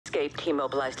escaped, he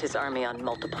mobilized his army on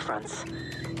multiple fronts.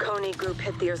 Konni group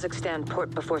hit the Urzikstan port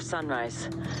before sunrise.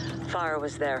 Farah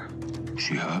was there.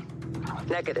 She hurt?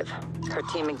 Negative. Her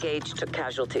team engaged, took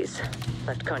casualties.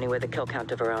 Left Konni with a kill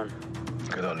count of her own.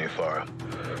 Good on you, Farah.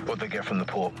 What'd they get from the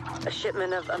port? A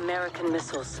shipment of American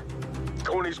missiles.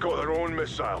 Konni's got their own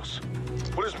missiles.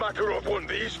 What does Makarov want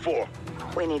these for?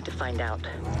 We need to find out.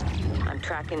 I'm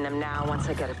tracking them now. Once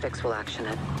I get a fix, we'll action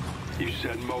it. You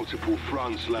said multiple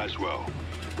fronts, Laswell.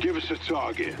 Give us a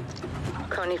target.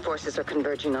 Konni forces are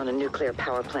converging on a nuclear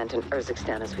power plant in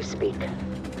Urzikstan as we speak.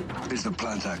 Is the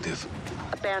plant active?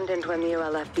 Abandoned when the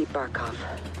ULF beat Barkov.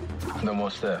 Then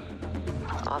what's there?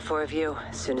 All four of you,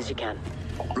 as soon as you can.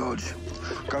 Rog,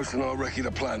 Ghost and I'll recce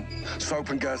the plant. Soap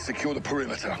and gas secure the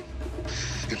perimeter.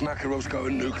 If Makarov's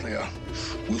going nuclear,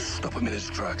 we'll stop him in his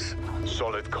tracks.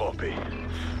 Solid copy.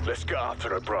 Let's get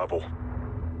after it, Bravo.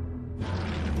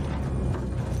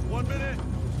 1 minute.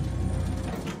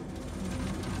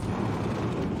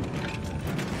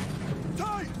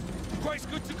 Tight! Quite's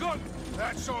good to go.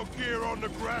 That's our gear on the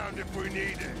ground if we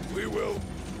need it. We will.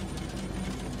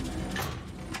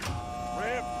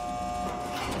 Ramp.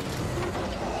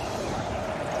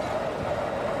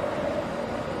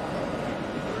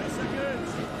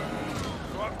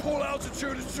 Pull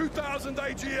altitude is 2,000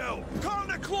 AGL.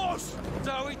 Calm it close! That's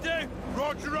how we do.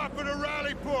 Roger up at a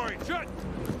rally point. Check.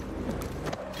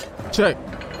 Check.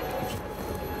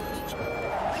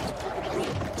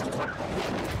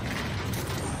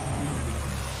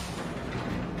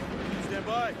 Stand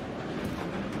by.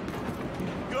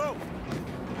 Go.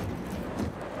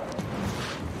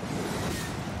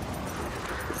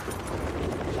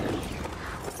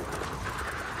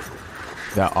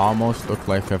 That almost looked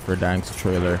like a Verdansk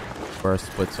trailer for a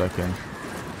split second.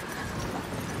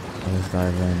 Let's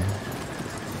dive in.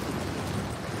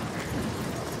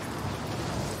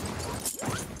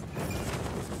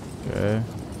 Okay.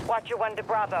 Watcher 1 to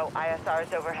Bravo. ISR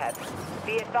is overhead.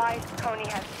 Be advised, Konni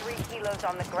has 3 kilos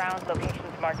on the ground.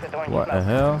 Locations marked with orange What smoke. the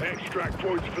hell? Extract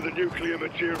points for the nuclear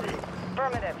material.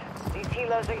 Affirmative. These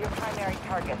kilos are your primary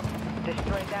targets.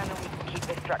 Destroy them and we can keep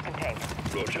this truck contained.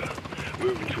 Roger.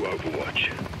 Moving to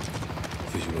Overwatch.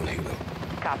 Visual helo.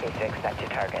 Copy 6. That's your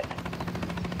target.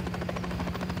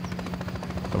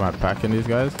 Am I packing these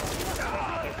guys?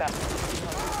 You've got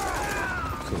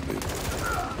So big.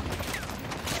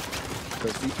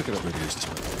 Guys, can you pick it up radius this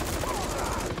way?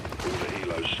 All the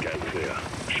helos scan clear.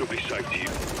 Should be safe to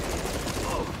you.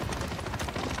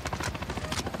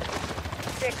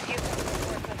 6. You've got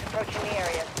reinforcements approaching the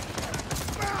area.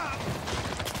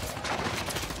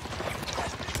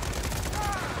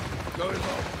 Going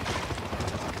low.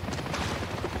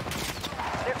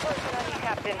 They're closing on you,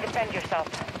 Captain. Defend yourself.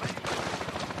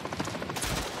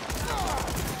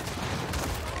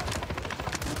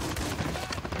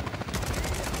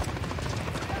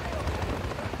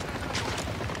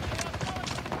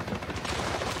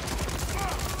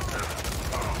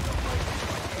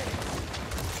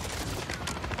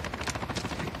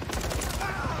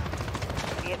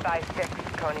 Be advised, 6.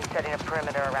 Konni setting a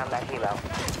perimeter around that helo.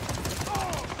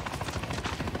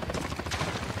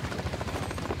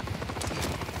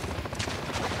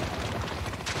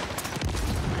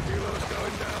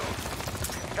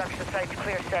 Structure site's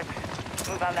clear, 6.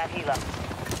 Move on that helo.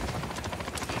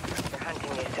 They're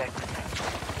hunting you, 6.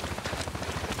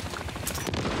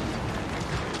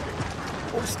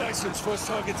 All stations, first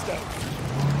target's down.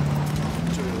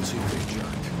 JLC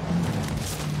rejoined.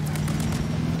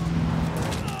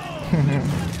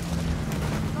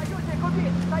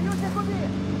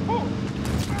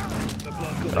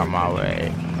 Get on my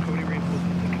way.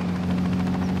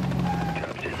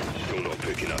 Captain, still not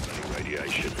picking up any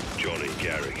radiation. Johnny,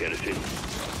 Garrick, anything?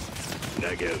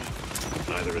 Negative.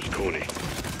 Neither is Konni.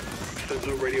 There's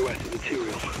no radioactive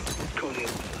material. Konni.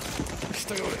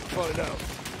 Stay on it, find out.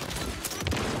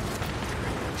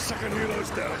 Second helo's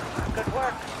down. Good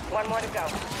work. 1 more to go.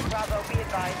 Bravo, be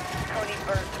advised. Konni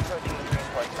burst approaching with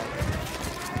reinforcements.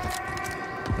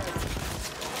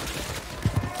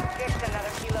 6,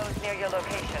 another helo is near your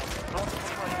location. Multiple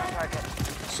Konni on target.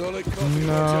 Solid copy.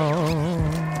 No.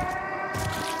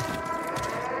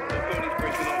 Konni's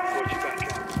breaking off. Watch your back.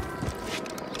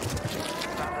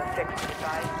 Bravo 6, be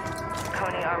advised.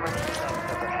 Konni armored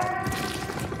helos overhead.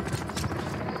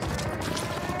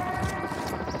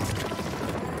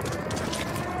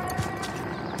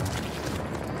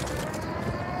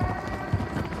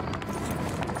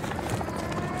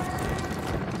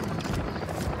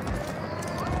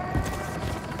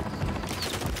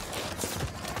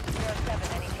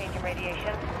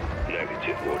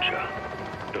 Negative, Watcher.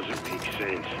 Doesn't make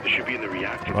sense. It should be in the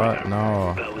reactor. What?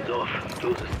 No. Power's off.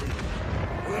 Close the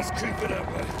Let's keep it that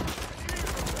way.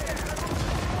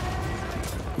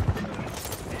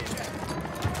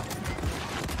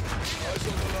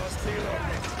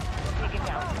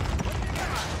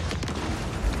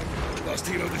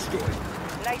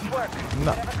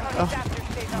 No. Whatever Coney's after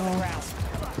stays on the ground.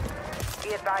 Be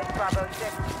advised, Bravo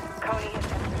 6. Coney is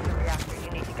entering the reactor. You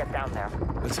need to get down there.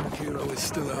 Let's hope Kilo is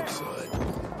still outside.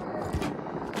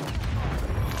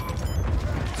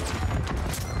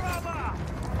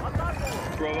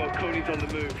 Bravo, Coney's on the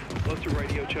move. Lots of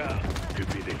radio chatter. Could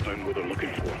be they found what they're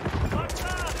looking for.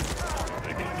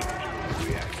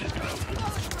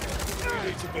 We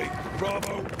need to be.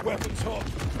 Bravo, weapons hot.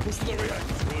 Push to the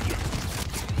reactors, Roger.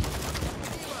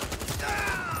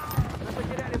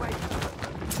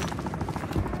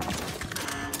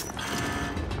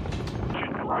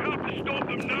 We have to stop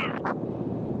them now.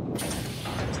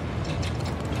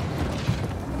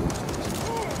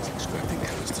 Expecting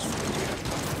canisters from the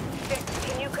reactor. Vic,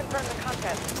 can you confirm the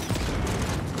content?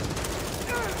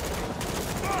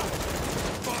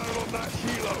 Fire on that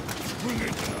Kilo. Bring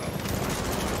it down.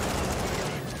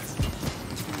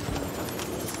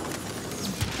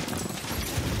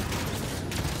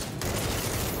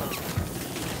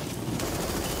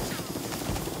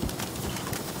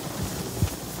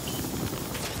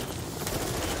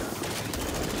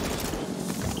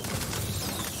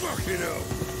 Fucking hell.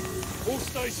 All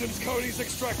stations, Coney's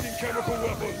extracting chemical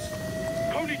weapons.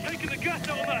 Coney taking the gas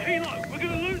out on that helo. We're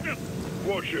gonna lose them.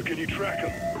 Watcher, can you track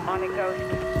him? On it goes.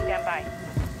 Stand by.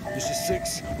 This is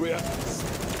 6, reactors.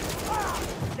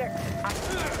 6.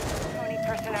 Coney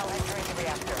personnel entering the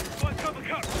reactor. Find cover,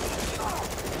 cut.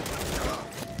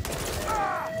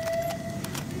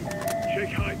 Check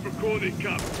height for Coney,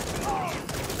 cut.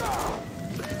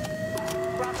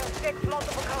 Bravo 6,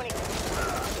 multiple Coney.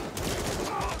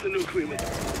 The nuclear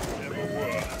missile. Never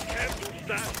were. Cancel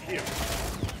staff here.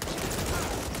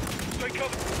 Stay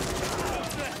covered. All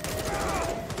set.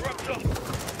 Wrapped up.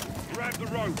 Grab the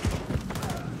rope.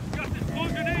 Gas is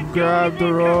closing in. Grab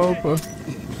the rope.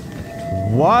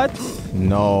 What?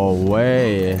 No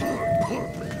way.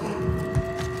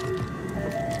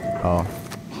 Oh.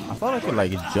 I thought I could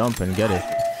like jump and get it.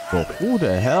 But who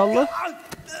the hell?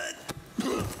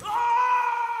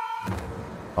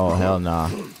 Oh hell nah.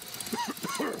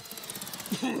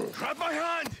 Grab my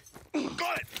hand!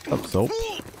 Got it! Up soap.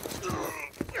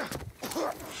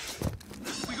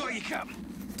 We got you, Cap.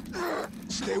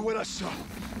 Stay with us, son.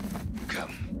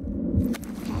 Cap.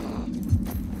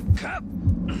 Cap!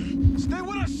 Stay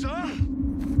with us, son!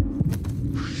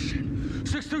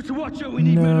 6-2 to watch out. We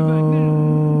need medevac now.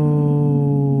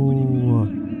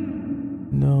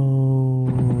 No.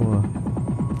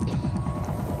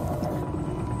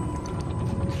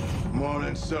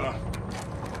 Morning, sir.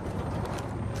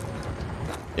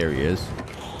 There he is.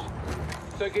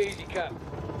 Take it easy, Cap.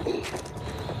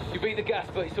 You beat the gas,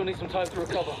 but you still need some time to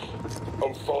recover.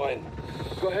 I'm fine.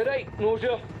 Got a headache?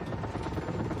 Nausea?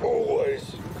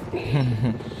 Always.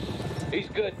 He's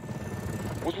good.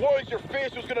 Was worried your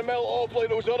face was gonna melt off like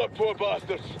those other poor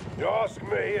bastards. You ask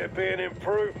me, it'd be an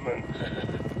improvement.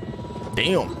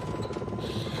 Damn.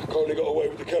 Coney got away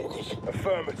with the chemicals.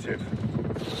 Affirmative.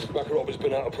 Makarov has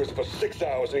been out of prison for 6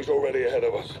 hours and he's already ahead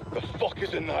of us. The fuck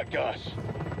is in that gas?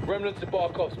 Remnants of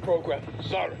Barkov's program.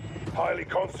 Sorry. Highly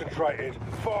concentrated,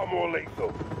 far more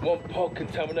lethal. One pod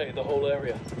contaminated the whole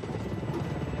area.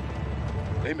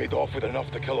 They made off with enough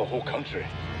to kill a whole country.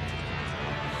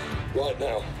 Right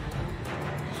now,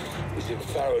 he's in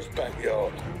Farrow's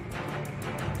backyard.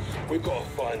 We've got to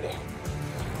find her.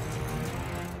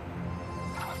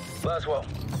 Laswell,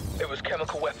 it was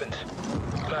chemical weapons.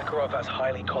 Makarov has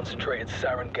highly concentrated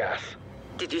sarin gas.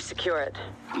 Did you secure it?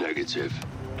 Negative.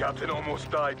 Captain almost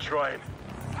died trying.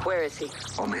 Where is he?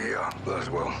 I'm here,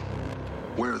 Laswell.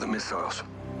 Where are the missiles?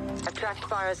 I tracked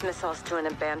Farah's missiles to an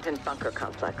abandoned bunker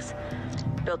complex.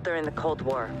 Built during the Cold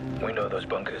War. We know those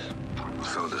bunkers.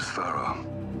 So does Farah.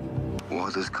 Why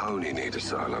does Coney need a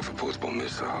silo for portable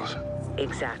missiles?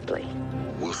 Exactly.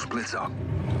 We'll split up.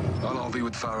 I'll be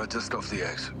with Farah just off the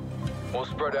X. We'll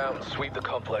spread out and sweep the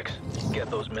complex. Get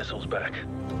those missiles back.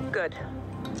 Good.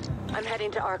 I'm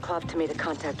heading to Arklov to meet a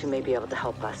contact who may be able to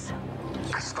help us.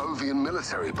 Custovian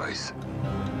military base.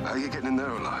 How are you getting in there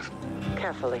alive?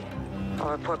 Carefully.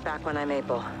 I'll report back when I'm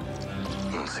able.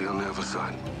 I'll see you on the other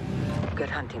side. Good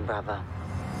hunting, Bravo.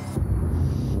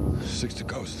 6 to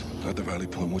Ghost. At the rally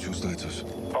point, what's your status?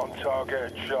 On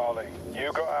target, Charlie.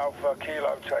 You got Alpha,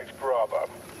 Kilo takes Bravo.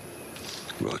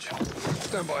 Roger.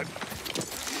 Stand by.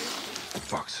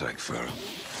 Fuck's sake, Farah.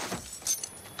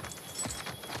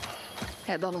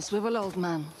 Head on a swivel, old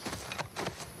man.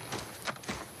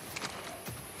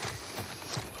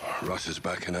 Russia's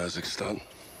back in Kazakhstan.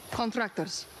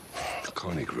 Contractors.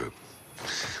 Coney Group.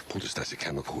 Pulled a stack of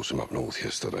chemicals from up north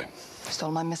yesterday.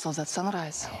 Stole my missiles at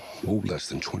sunrise. All less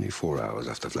than 24 hours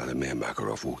after Vladimir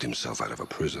Makarov walked himself out of a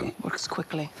prison. Works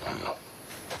quickly.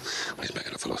 He's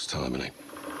making up for lost time, isn't he?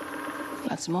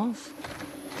 Let's move.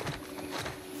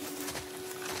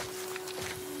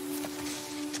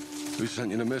 Who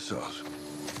sent you the missiles?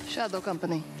 Shadow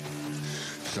Company.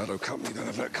 Shadow Company don't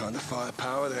have that kind of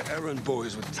firepower. They're errand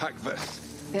boys with tac vests.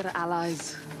 They're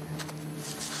allies.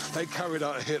 They carried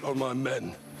out a hit on my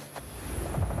men.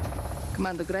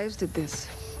 Commander Graves did this.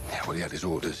 Yeah, well, he had his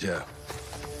orders, yeah.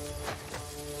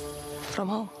 From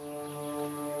who?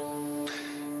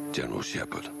 General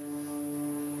Shepard.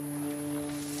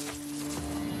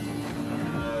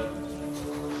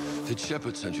 Did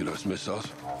Shepard send you those missiles?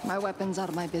 My weapons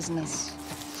are my business.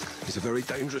 He's a very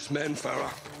dangerous man,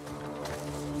 Farah.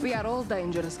 We are all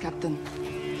dangerous, Captain.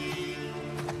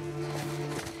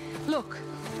 Look.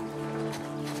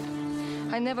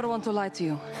 I never want to lie to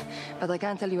you, but I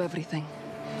can't tell you everything.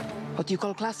 What you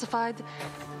call classified,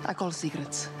 I call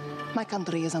secrets. My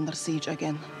country is under siege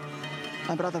again.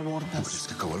 My brother warned us. This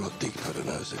could go a lot deeper than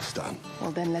ours it's done.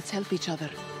 Well, then let's help each other.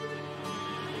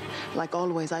 Like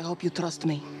always, I hope you trust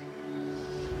me.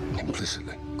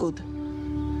 Implicitly. Good.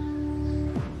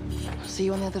 See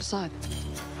you on the other side.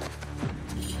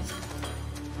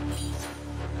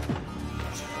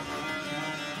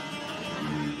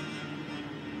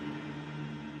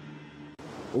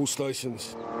 All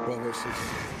stations. Bravo 6.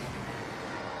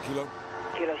 Kilo.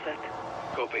 Kilo set.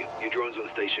 Copy. Your drone's on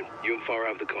station. You and Farah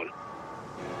have the con.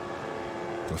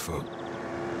 Affirm.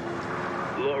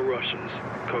 A lot of Russians.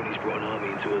 Coney's brought an army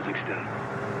into Uzbekistan.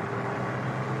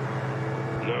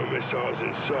 No missiles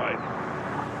in sight.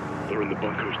 They're in the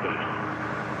bunkers then.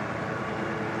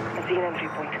 I see an entry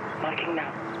point. Marking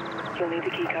now. You'll need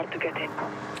the keycard to get in.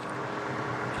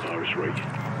 Sarah's right.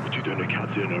 But you done a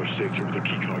captain in our sector with a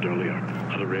keycard earlier.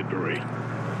 Had a red beret.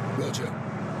 Roger.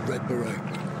 Red beret.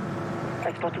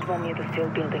 I spotted one near the steel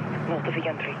building, north of the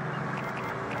entry.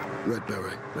 Red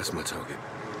beret. That's my target.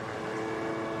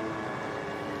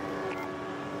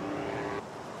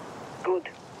 Good.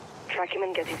 Track him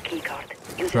and get his keycard.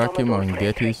 Track him and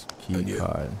get his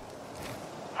keycard.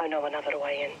 I know another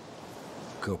way in.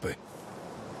 Copy.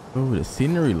 Oh, the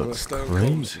scenery looks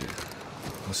crazy.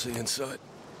 I'll see you inside.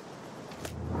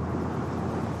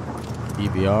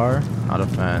 EBR, not a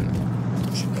fan.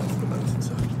 Shoot out from the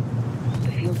mountainside.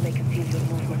 The field may conceal your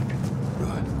movement.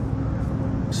 Right.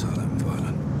 Silent and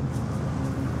violent.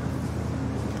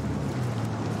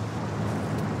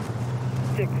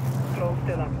 6. Throw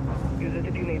still up. Use it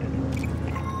if you need it.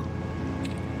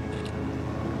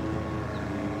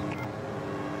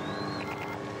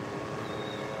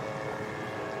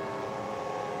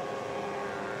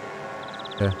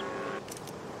 Okay.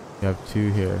 You have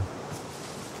 2 here.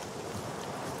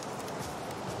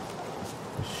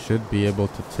 Should be able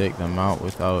to take them out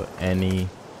without any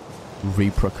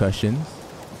repercussions.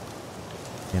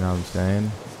 You know what I'm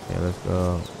saying? Okay, let's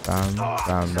go. Bam,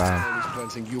 bam, bam. He's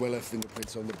planting ULF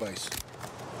fingerprints on the base.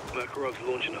 Makarov's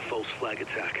launching a false flag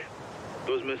attack.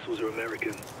 Those missiles are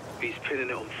American. He's pinning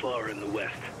it on Farah in the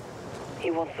west. He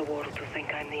wants the world to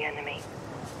think I'm the enemy.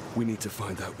 We need to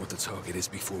find out what the target is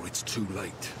before it's too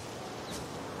late.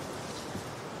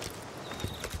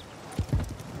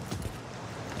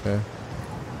 Okay.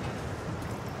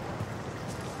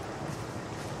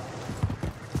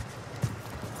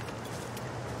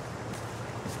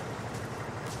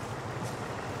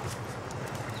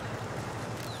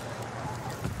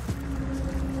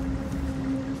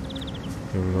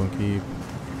 Okay, we're gonna keep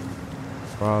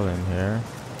crawling here.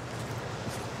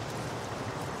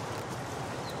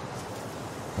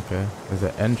 Okay, there's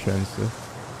an entrance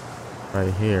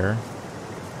right here.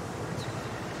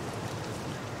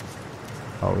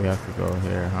 Oh, we have to go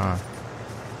here, huh?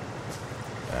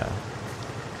 Yeah.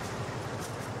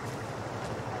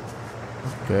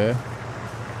 Okay.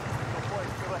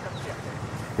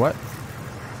 What?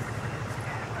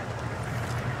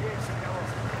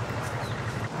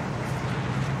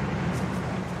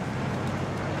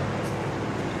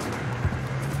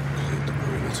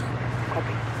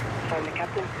 Copy. Find the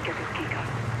captain, get his keycard.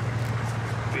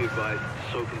 Be advised,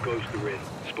 Soap and Ghost are in.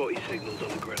 Spotty signals on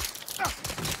the ground.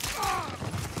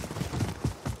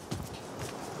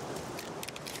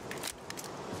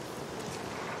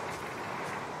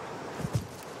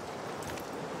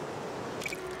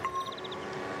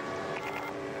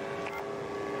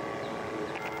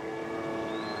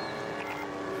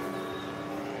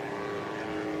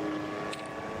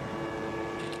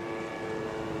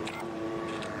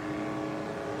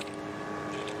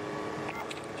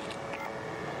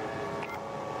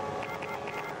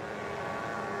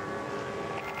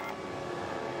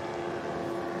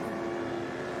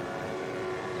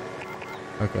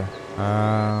 Okay.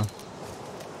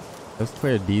 Let's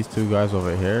clear these 2 guys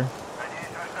over here.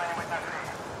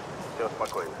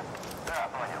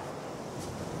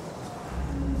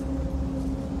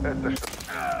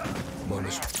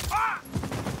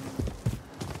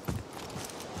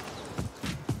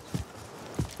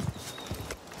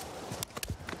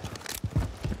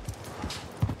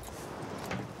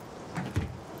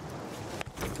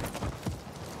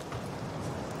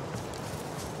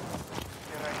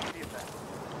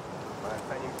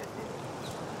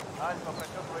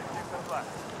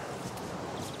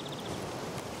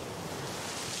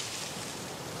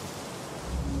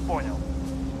 Понял.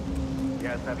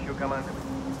 Я сообщу командование.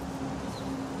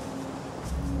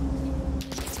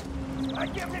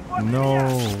 No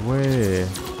way.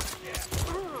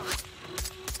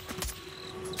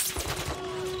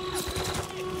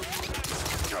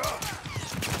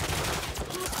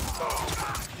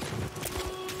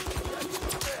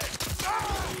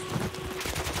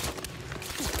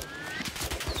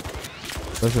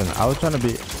 Listen, I was trying to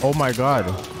be. Oh my god.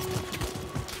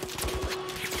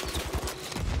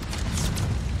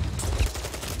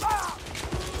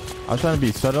 I was trying to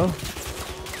be subtle.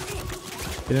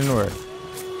 It didn't work.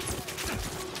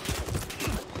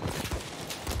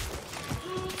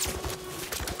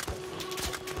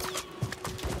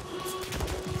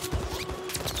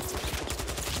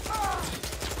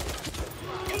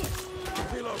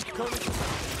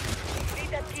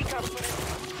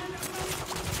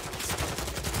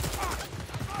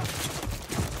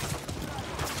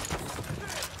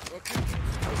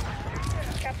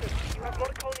 Captain, you have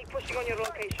more Coney pushing on your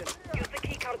location. Use the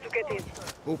key card to get in.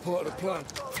 All part of the plan.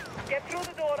 Get through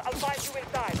the door, I'll find you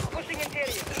inside. Pushing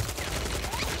interior.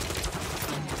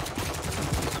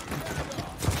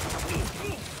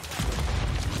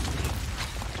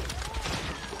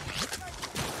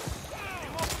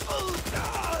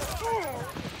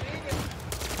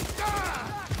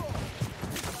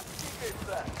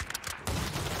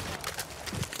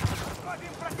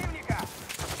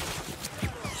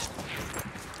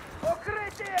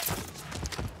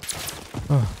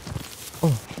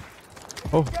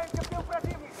 Oh.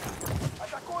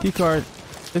 Key card.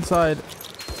 Inside.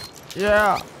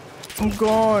 Yeah. I'm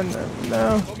gone.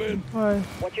 No. I'm in. Bye.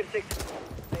 Watch your six.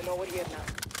 They know what you have now.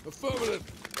 Affirmative.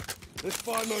 Let's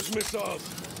find those missiles.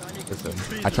 Listen,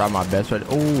 I tried my best right.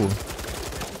 Oh.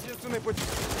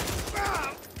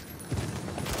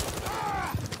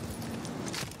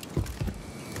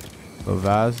 Little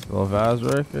Vaz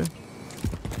right here.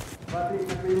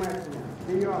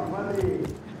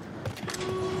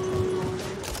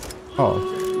 Oh.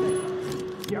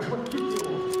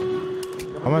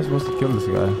 How am I supposed to kill this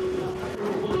guy?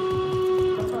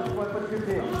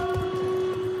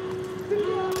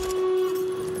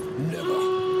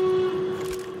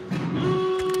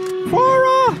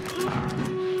 Farah!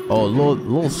 Oh,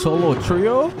 little solo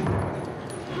trio?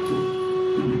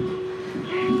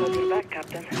 Got your back,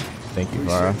 Captain. Thank you,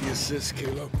 Farah. The assist,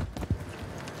 Kilo.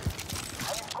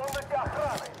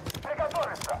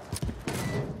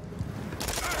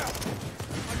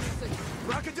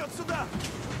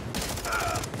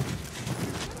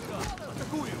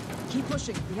 Keep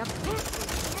pushing. We have.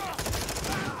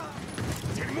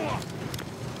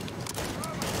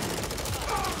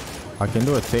 I can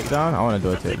do a takedown? I want to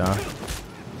do a takedown.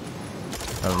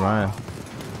 Never mind.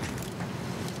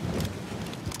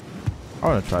 I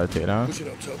want to try a takedown. Push it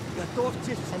up top.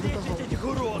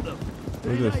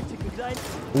 Look at this.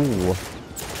 Ooh.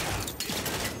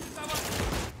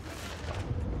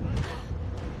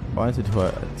 I wanted to do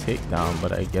a takedown,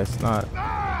 but I guess not.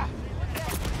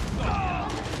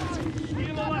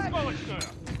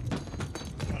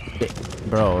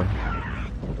 Bro.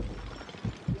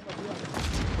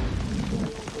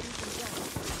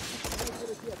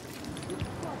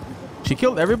 She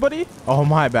killed everybody? Oh,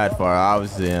 my bad for her. I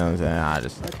was, you know what I'm saying? I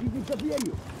just.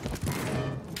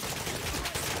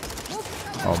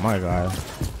 Oh my god.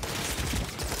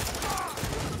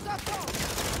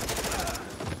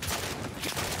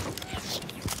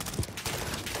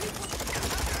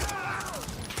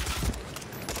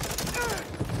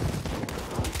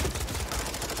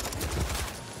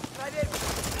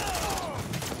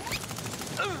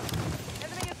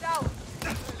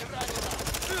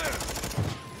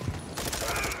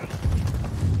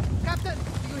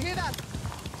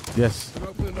 Yes.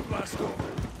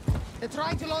 They're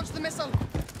trying to launch the missile.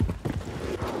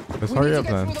 Let's hurry up,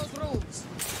 man.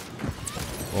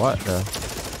 What the?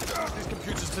 These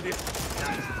computers to the.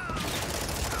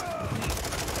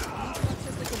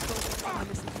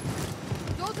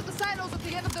 Go to the silos at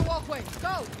the end of the walkway.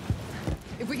 Go.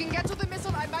 If we can get to the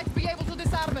missile, I might be able to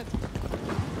disarm it.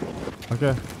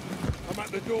 Okay. I'm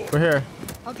at the door. We're here.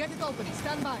 I'll get it open.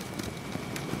 Stand by. All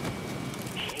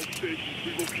stations,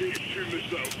 we located 2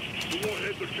 missiles. The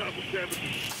warheads are copper cabbages.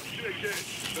 Check in.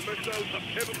 The missiles have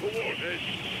chemical warheads.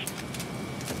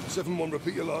 7-1,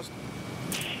 repeat your last.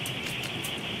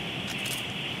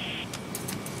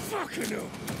 Fucking hell.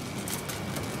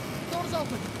 Doors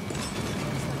open.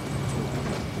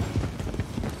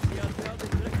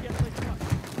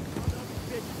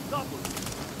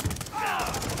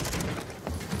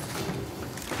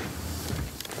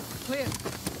 Clear.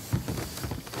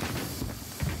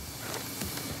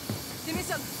 The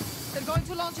missile. They're going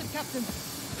to launch it, Captain.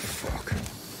 Fuck.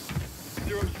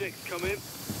 06, come in.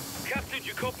 Captain,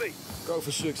 you copy? Go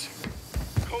for 6.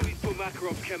 Coney's put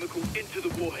Makarov's chemical into the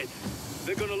warhead.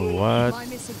 They're gonna launch. What? My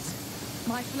missiles.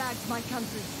 My flags, my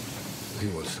country. He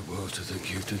wants the world to think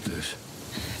you did this.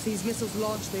 If these missiles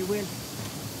launch, they will.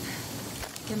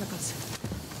 Chemicals.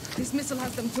 This missile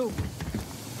has them too.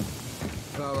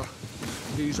 Farah,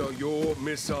 these are your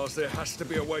missiles. There has to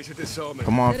be a way to disarm it.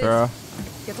 Come on, There is. Farah.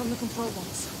 Get on the control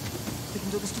box. We can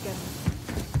do this together.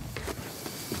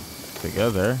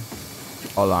 Together.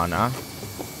 Hold on now.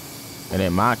 It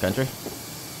ain't my country.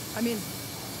 I'm in.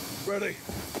 Ready.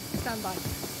 Stand by.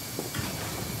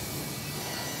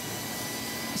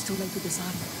 It's too late to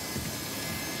disarm.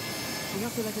 We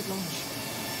have to let it launch.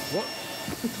 What?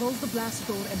 We close the blast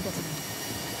door and detonate.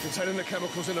 Containing the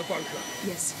chemicals in a bunker.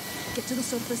 Yes. Get to the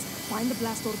surface, find the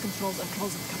blast door controls, and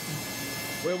close it, Captain.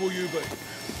 Where will you be?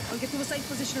 I'll get to a safe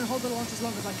position and hold the launch as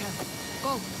long as I can.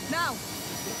 Go, now!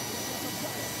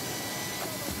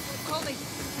 Coney,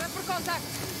 prep for contact!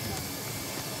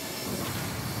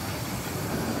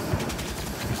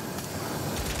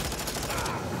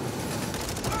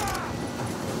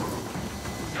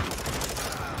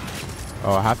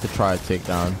 Oh, I have to try a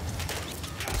takedown.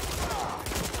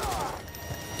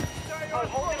 I'll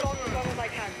hold it on as long as I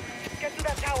can. Get to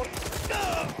that tower.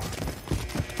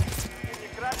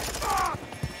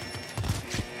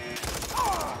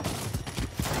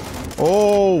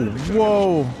 Oh,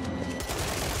 whoa.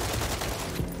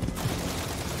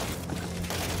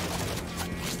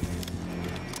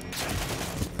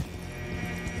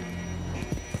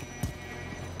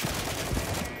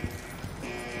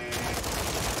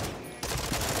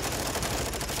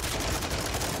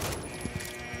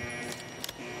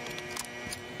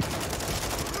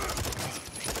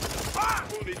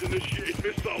 Coney's initiated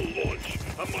missile launch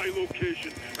at my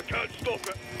location. I can't stop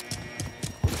it.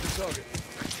 What's the target?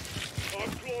 Our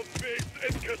club base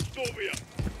in Castovia.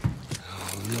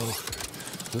 Oh, no.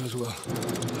 As well.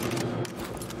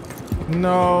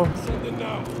 No. Something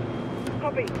now.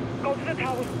 Copy. Go to the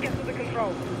tower. Get to the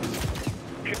control.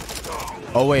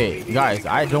 Oh, wait. Guys,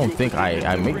 I don't think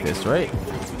I make this, right?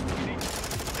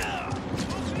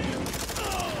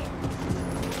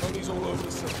 Coney's all over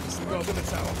the surface. Go to the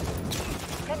tower.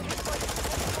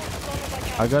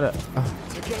 I gotta...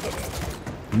 Together then.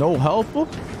 no help?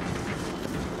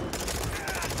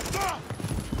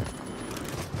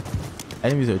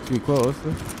 Enemies are too close.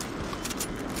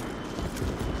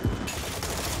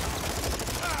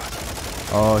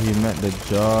 Oh, he meant the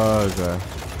jug.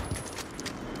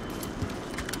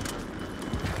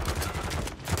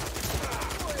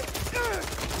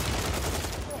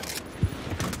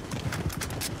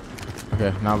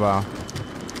 Okay, now bow.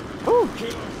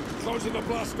 Kilo, closing the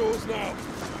blast doors now.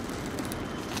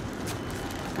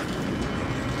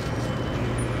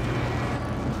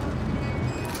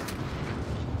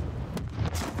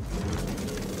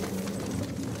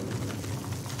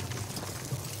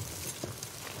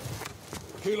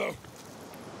 Kilo.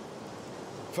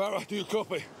 Farah, do you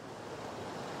copy?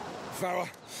 Farah,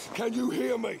 can you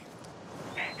hear me?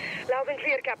 Loud and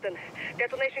clear, Captain.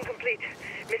 Detonation complete.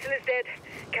 Missile is dead.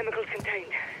 Chemicals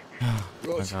contained. Oh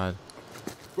my god.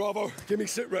 Bravo, give me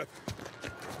sit rep.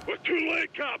 We're too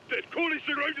late, Captain. Coney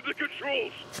surrounded the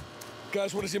controls.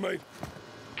 Guys, what does he mean?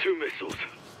 2 missiles.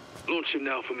 Launch him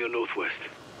now from your northwest.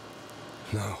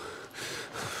 No.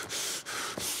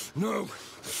 No.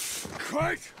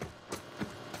 Great!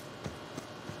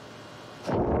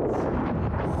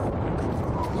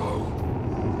 No.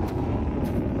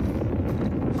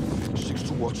 6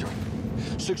 to Watcher.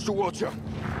 6 to Watcher.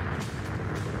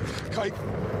 Kate.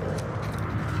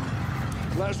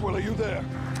 Laswell, are you there?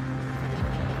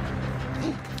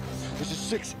 This is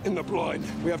 6 in the blind.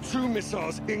 We have 2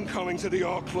 missiles incoming to the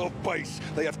Arklov base.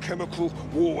 They have chemical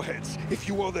warheads. If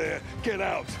you are there, get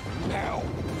out. Now.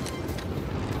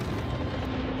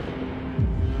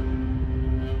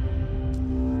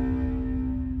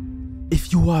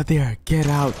 If you are there, get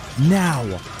out now.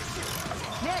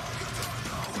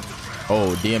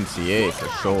 Oh, DMCA for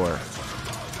sure.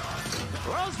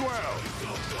 Roswell!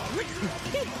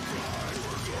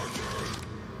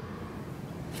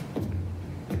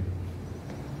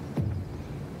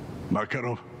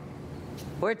 Makarov,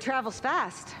 Word travels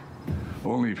fast.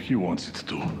 Only if he wants it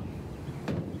to.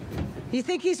 You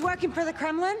think he's working for the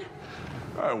Kremlin?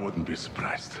 I wouldn't be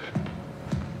surprised.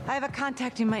 I have a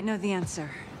contact who might know the answer.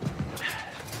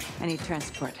 I need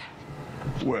transport.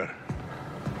 Where?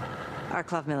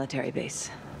 Arklov military base.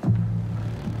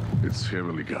 It's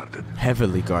heavily guarded.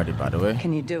 Heavily guarded, by the way.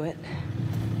 Can you do it?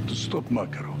 To stop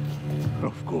Makarov?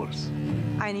 Of course.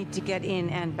 I need to get in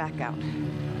and back out.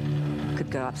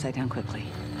 Could go upside down quickly.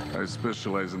 I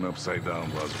specialize in upside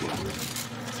down, Laswell.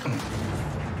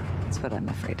 That's what I'm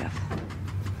afraid of.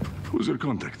 Who's your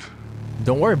contact?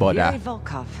 Don't worry about Yuri that.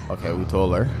 Volkov. Okay, we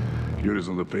told her. Yuri's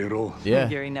on the payroll? Yeah.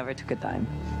 Yuri never took a dime.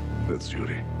 That's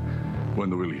Yuri. When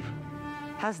do we leave?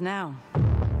 How's now?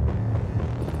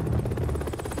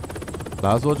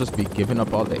 Laswell just be giving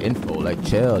up all the info. Like,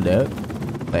 chill, dude.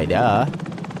 Like, yeah.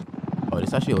 Oh,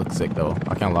 this actually looks sick, though.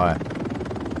 I can't lie.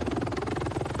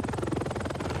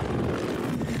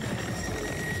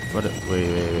 What? Wait.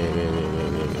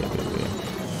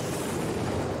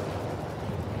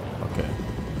 Okay.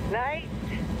 Nice.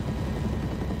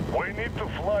 We need to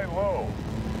fly low.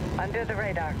 Under the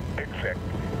radar. Exact.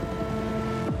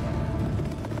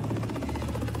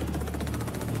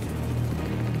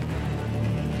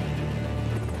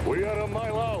 We are a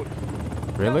mile out.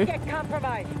 Really? Don't get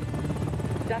compromised.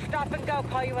 Just stop and go.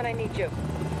 Call you when I need you.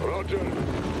 Roger.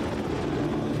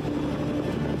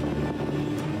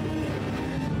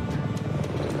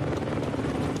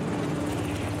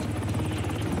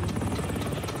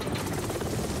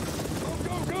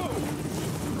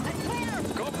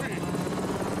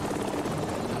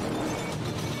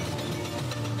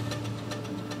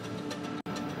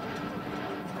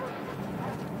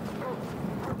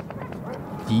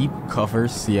 Deep cover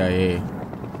CIA.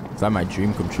 Is that my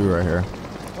dream come true right here?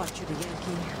 Watcher the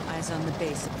Yankee. Eyes on the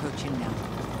base approaching now.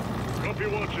 Copy,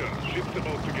 Watcher. Ship's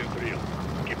about to get real.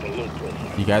 Keep a low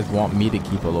profile. You guys want me to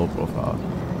keep a low profile?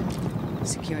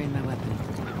 Securing my weapon.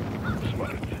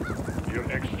 Smart.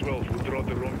 Your X-12 would draw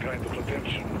the wrong kind of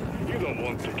attention. You don't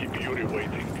want to keep Yuri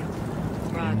waiting.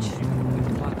 Raj,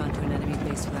 walk onto an enemy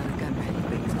base without a gun ready,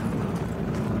 but he's not wrong.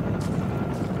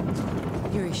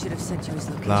 Yuri should have sent you his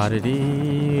location.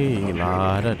 La-da-dee,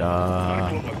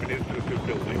 la-da-da.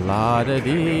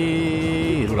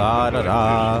 La-da-dee,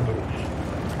 la-da-da.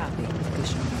 Copy.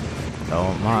 Additional.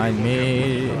 Don't mind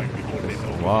me. Just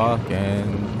walking.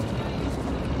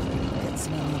 Get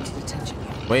someone to detention.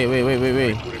 Wait.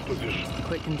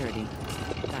 Quick and dirty.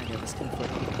 Neither of us can afford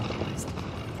to be compromised.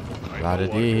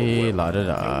 La-da-dee,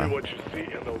 la-da-da.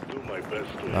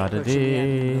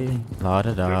 La-da-dee,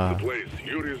 la-da-da.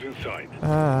 Yuri's inside.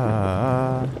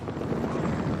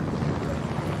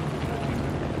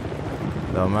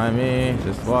 Don't mind me,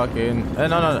 just walking. No. You're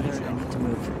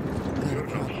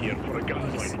not here for a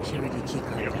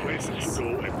gunfight. We have places to go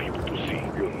and people to see.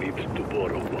 You'll need to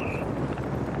borrow one.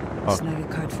 Oh. Snag a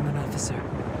card from an officer.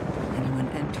 Anyone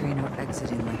entering or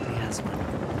exiting likely has one.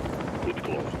 Good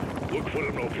call. Look for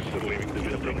an officer leaving the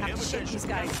building.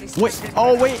 Wait,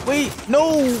 oh, wait. No.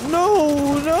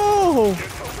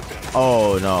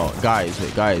 Oh, no. Guys.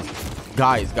 Okay,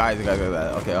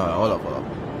 hold up.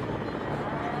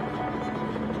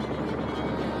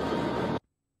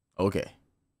 Okay.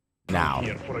 Now.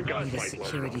 Here for a Need a gunfight.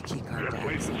 security key We card have to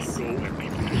places access. to go and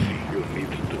people to see. You'll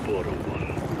need to borrow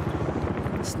one.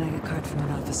 Snag a card from an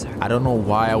officer. I don't know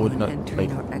why I would not, Anyone like,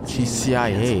 entering or she's exiting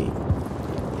likely has CIA.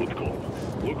 one. Good call.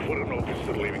 Look for an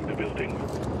officer leaving the building.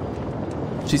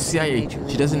 She's CIA.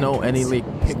 She doesn't know any, like,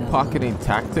 pickpocketing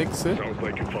tactics. Sounds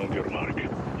like you found your mark.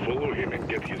 Follow him and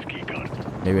get his key card.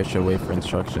 Maybe I should wait for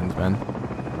instructions, man.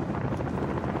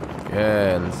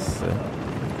 Yeah, let's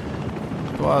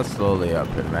go out slowly up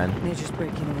here, man. Major's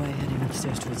breaking away, heading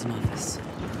upstairs towards an office.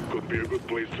 Could be a good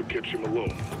place to catch him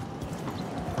alone.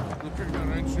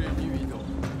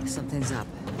 Something's up.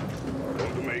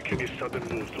 Don't make any sudden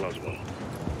moves, Laswell.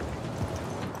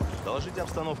 Доложите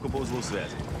обстановку по узлу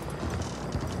связи.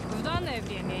 В данное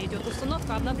время идет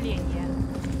установка обновления.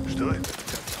 Что это?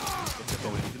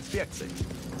 Подготовлен к инспекции.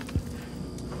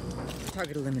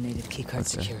 Target eliminated. Keycard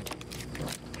secured.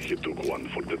 He took one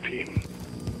for the team.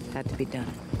 Had to be done.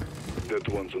 That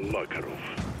one's on Makarov,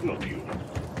 not you.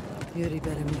 Yuri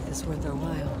better make this worth our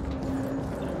while.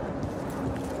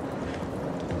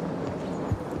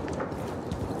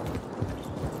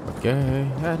 Okay.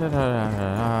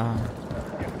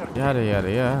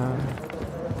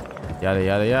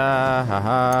 Yada.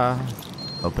 Haha.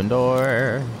 Open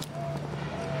door.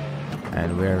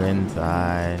 And we're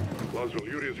inside. Laswell,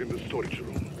 Yuri is in the storage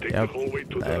room. Take Yep. the hallway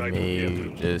to the Let right of the me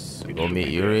entrance. just It go should meet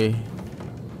be Yuri.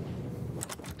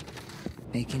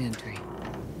 Making entry.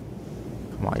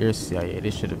 Come on, you're CIA.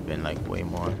 This should have been like way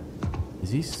more.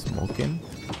 Is he smoking?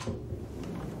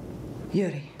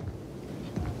 Yuri.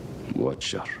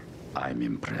 Watcher, I'm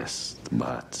impressed,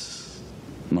 but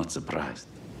not surprised.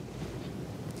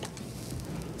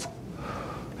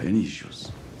 Any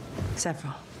issues?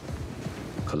 Several.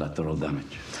 Collateral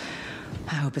damage?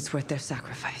 I hope it's worth their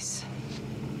sacrifice.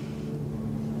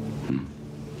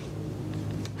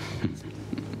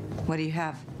 What do you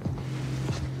have?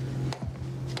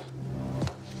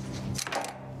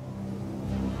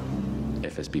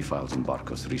 FSB files in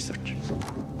Barkov's research.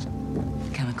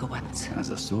 Chemical weapons. As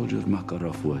a soldier,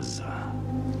 Makarov was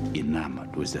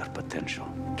enamored with their potential.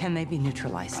 Can they be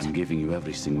neutralized? I'm giving you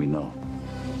everything we know.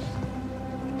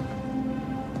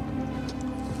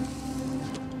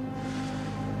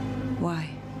 Why?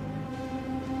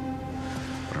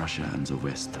 Russia and the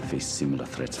West face similar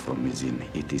threats from within.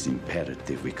 It is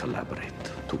imperative we collaborate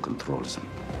to control them.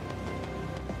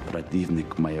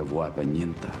 Противник моего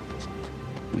оппонента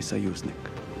 — мой союзник.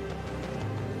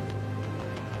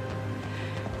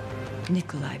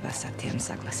 Nikolai бы с этим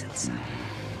согласился.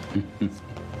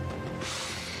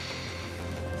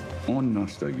 Он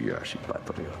настоящий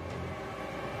патриот.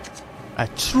 A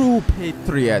true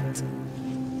patriot.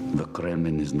 The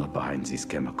Kremlin is not behind these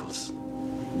chemicals.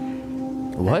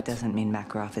 What? That doesn't mean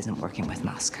Makarov isn't working with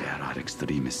Moscow. There are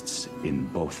extremists in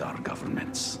both our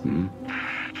governments.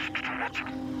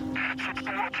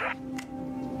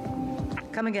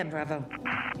 Come again, Bravo.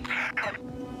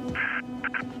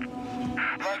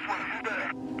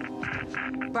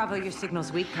 Bravo, your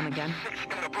signal's weak. Come again. In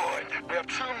the blind. We have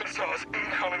 2 missiles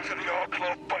incoming to the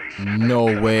R-Club base. No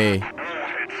way.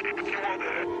 Warheads. If you are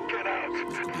there, get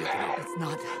out. It's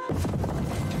not.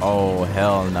 Oh,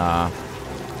 hell nah.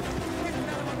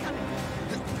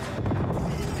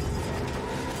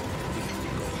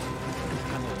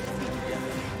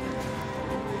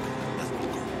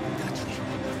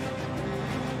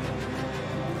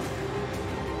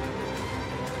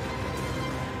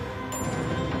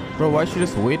 Bro, why should you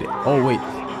just wait? Oh, wait.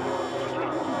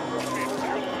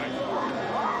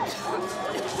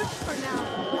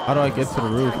 How do I get to the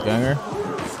roof, ganger?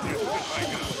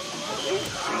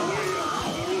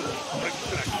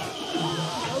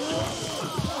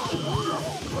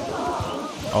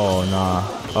 Oh, nah.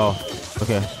 Oh,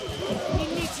 okay.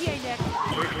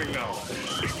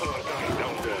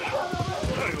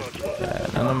 Yeah,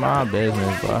 none of my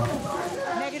business, bro.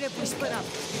 Negative, we split up.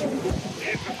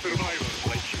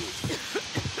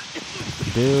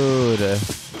 Dude.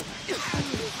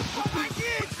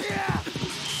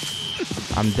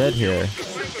 I'm dead here.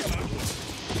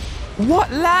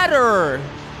 What ladder?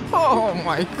 Oh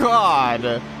my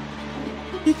god.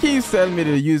 He keeps telling me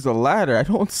to use a ladder. I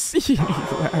don't see any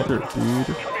ladder,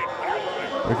 dude.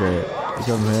 Okay, he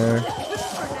comes here.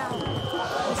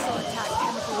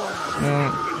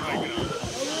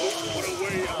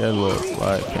 It looks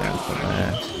like cancer,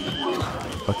 man.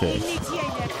 Okay.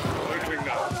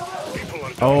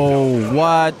 Oh,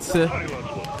 what?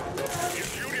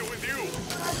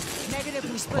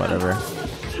 Whatever.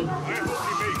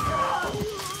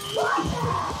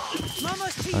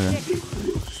 Okay.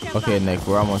 Okay, Nick,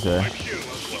 we're almost there.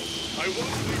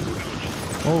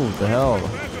 Oh, the hell.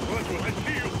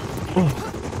 Oh.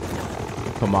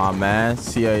 Come on, man.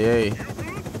 CIA.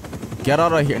 Get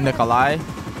out of here, Nikolai.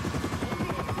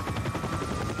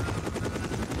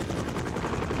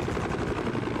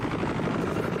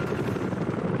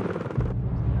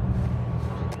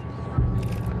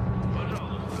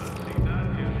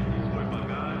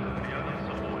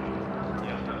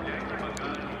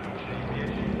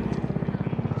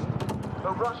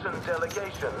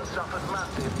 Suffered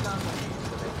massive casualties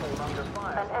when they came under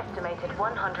fire. An estimated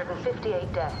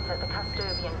 158 deaths at the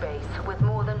Castovian base, with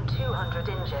more than 200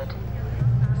 injured.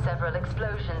 Several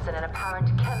explosions and an apparent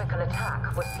chemical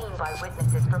attack were seen by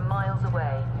witnesses from miles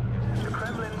away. The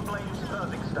Kremlin blames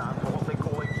Kyrgyzstan for what they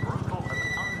call a brutal and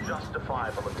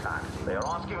unjustifiable attack. They are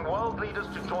asking world leaders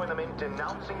to join them in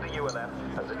denouncing the ULF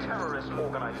as a terrorist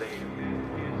organization.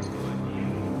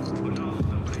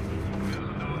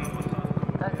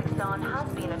 Kyrgyzstan has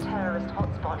been a terrorist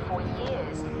hotspot for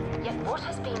years, yet what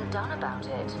has been done about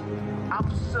it?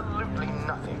 Absolutely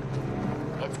nothing.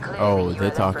 It's clear oh, the they're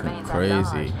ULF talking remains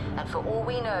crazy. and for all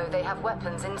we know, they have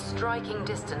weapons in striking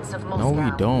distance of Moscow. No,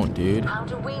 we don't, dude. How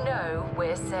do we know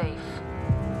we're safe?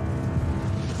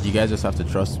 You guys just have to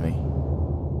trust me.